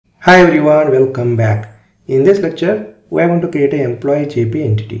Hi everyone, welcome back. In this lecture, we are going to create an Employee JPA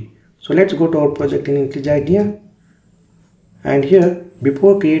entity. So let's go to our project in IntelliJ IDEA. And here,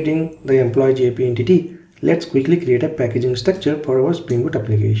 before creating the Employee JPA entity, let's quickly create a packaging structure for our Spring Boot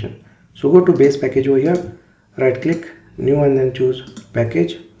application. So go to base package over here, right click, new, and then choose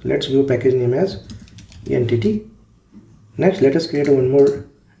package. Let's give package name as entity. Next, let us create one more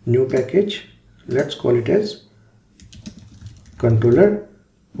new package. Let's call it as controller.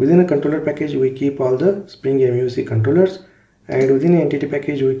 Within a controller package, we keep all the Spring MVC controllers, and within an entity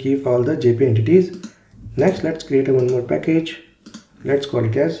package, we keep all the JPA entities. Next, let's create one more package. Let's call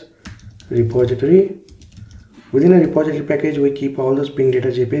it as repository. Within a repository package, we keep all the Spring Data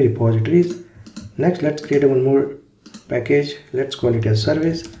JPA repositories. Next, let's create one more package. Let's call it as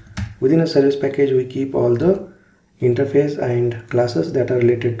service. Within a service package, we keep all the interface and classes that are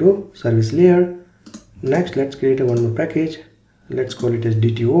related to service layer. Next, let's create one more package. Let's call it as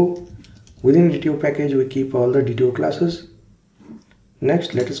DTO. Within DTO package, we keep all the DTO classes.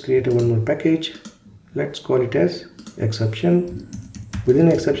 Next, let us create one more package. Let's call it as exception. Within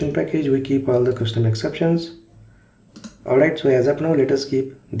exception package, we keep all the custom exceptions. Alright, so as of now, let us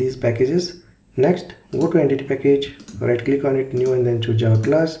keep these packages. Next, go to entity package, right click on it, new, and then choose Java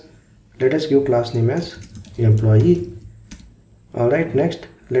class. Let us give class name as employee. Alright, next,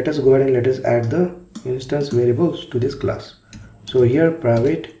 let us go ahead and let us add the instance variables to this class. So here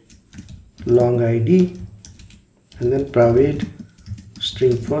private long ID, and then private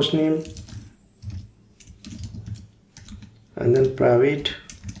string first name, and then private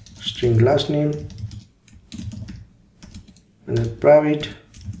string last name, and then private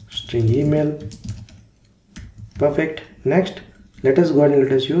string email. Perfect. Next, let us go ahead and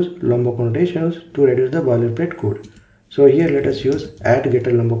let us use Lombok annotations to reduce the boilerplate code. So here let us use add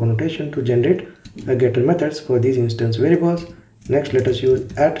getter Lombok annotation to generate a getter methods for these instance variables. Next, let us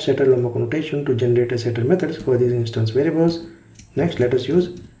use add setter Lombok annotation to generate a setter methods for these instance variables. Next, let us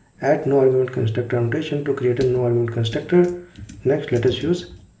use add no argument constructor annotation to create a no argument constructor. Next, let us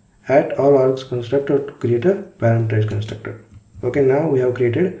use add all args constructor to create a parameterized constructor. Okay, now we have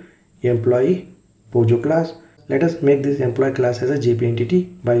created employee Pojo class. Let us make this employee class as a JPA entity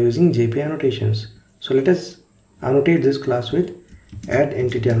by using JPA annotations. So let us annotate this class with add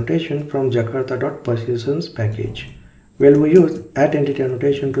entity annotation from jakarta.persistence package. Well, we use add entity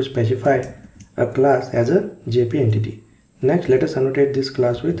annotation to specify a class as a JPA entity. Next, let us annotate this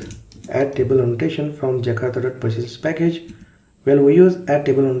class with add table annotation from jakarta.persistence package. Well, we use add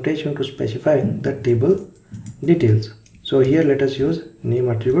table annotation to specify the table details. So here let us use name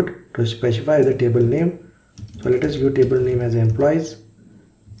attribute to specify the table name. So let us give table name as employees.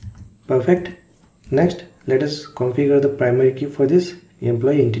 Perfect. Next, let us configure the primary key for this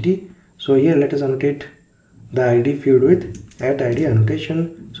employee entity. So here let us annotate the ID field with add ID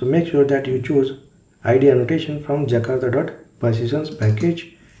annotation. So make sure that you choose ID annotation from jakarta.persistence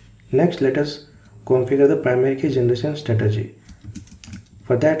package. Next, let us configure the primary key generation strategy.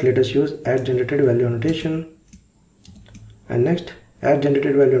 For that, let us use add generated value annotation. And next, add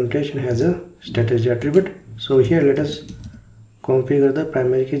generated value annotation has a strategy attribute. So here let us configure the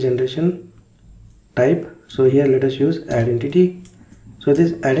primary key generation type. So here let us use add entity. So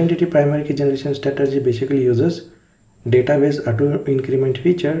this identity primary key generation strategy basically uses database auto increment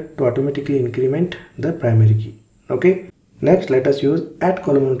feature to automatically increment the primary key. Okay. Next, let us use add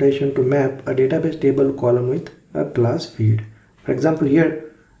column annotation to map a database table column with a class field. For example,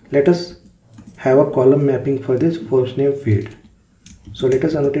 here let us have a column mapping for this first name field. So let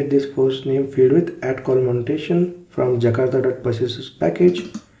us annotate this first name field with add column annotation from jakarta.persistence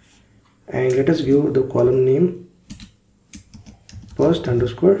package, and let us give the column name first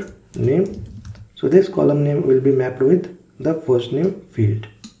underscore name. So this column name will be mapped with the first name field.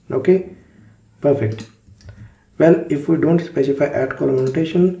 Okay, perfect. Well, if we don't specify add column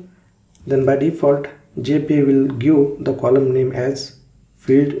annotation, then by default JPA will give the column name as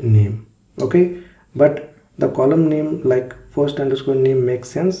field name. Okay, but the column name like first underscore name makes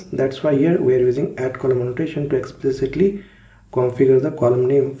sense. That's why here we are using add column annotation to explicitly configure the column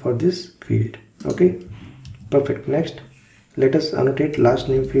name for this field. Okay, perfect. Next, let us annotate last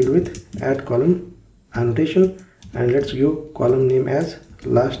name field with add column annotation, and let's give column name as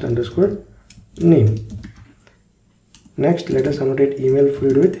last underscore name. Next, let us annotate email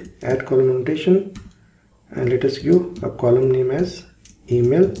field with add column annotation, and let us give a column name as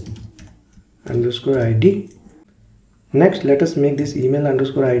email underscore ID. Next, let us make this email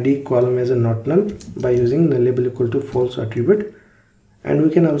underscore ID column as a not null by using null label equal to false attribute, and we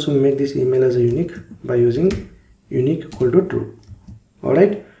can also make this email as a unique by using unique equal to true.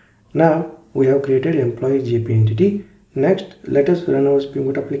 Alright, now we have created employee JPA entity. Next, let us run our Spring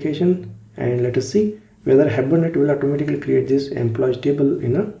Boot application and let us see whether Hibernate will automatically create this employees table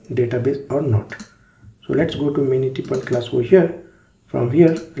in a database or not. So let's go to main point class over here. From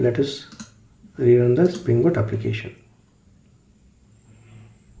here, let us rerun the Spring Boot application.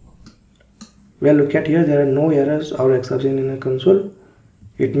 Well, look at here, there are no errors or exception in the console.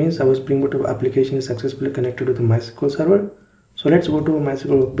 It means our Spring Boot application is successfully connected to the MySQL server. So let's go to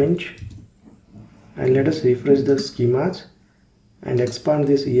MySQL Workbench and let us refresh the schemas and expand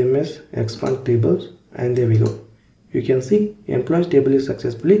this EMS, expand tables, and there we go. You can see employees table is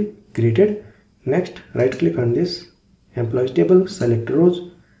successfully created. Next, right click on this employees table, select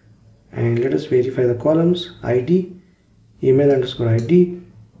rows, and let us verify the columns, ID, email underscore ID,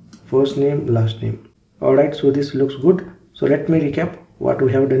 first name, last name. Alright, so this looks good. So let me recap what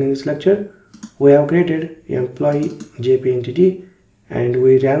we have done in this lecture. We have created Employee JPA Entity and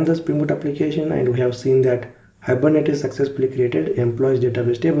we ran the Spring Boot application, and we have seen that Hibernate is successfully created employees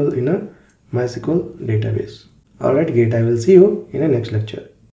database table in a MySQL database. Alright, great. I will see you in the next lecture.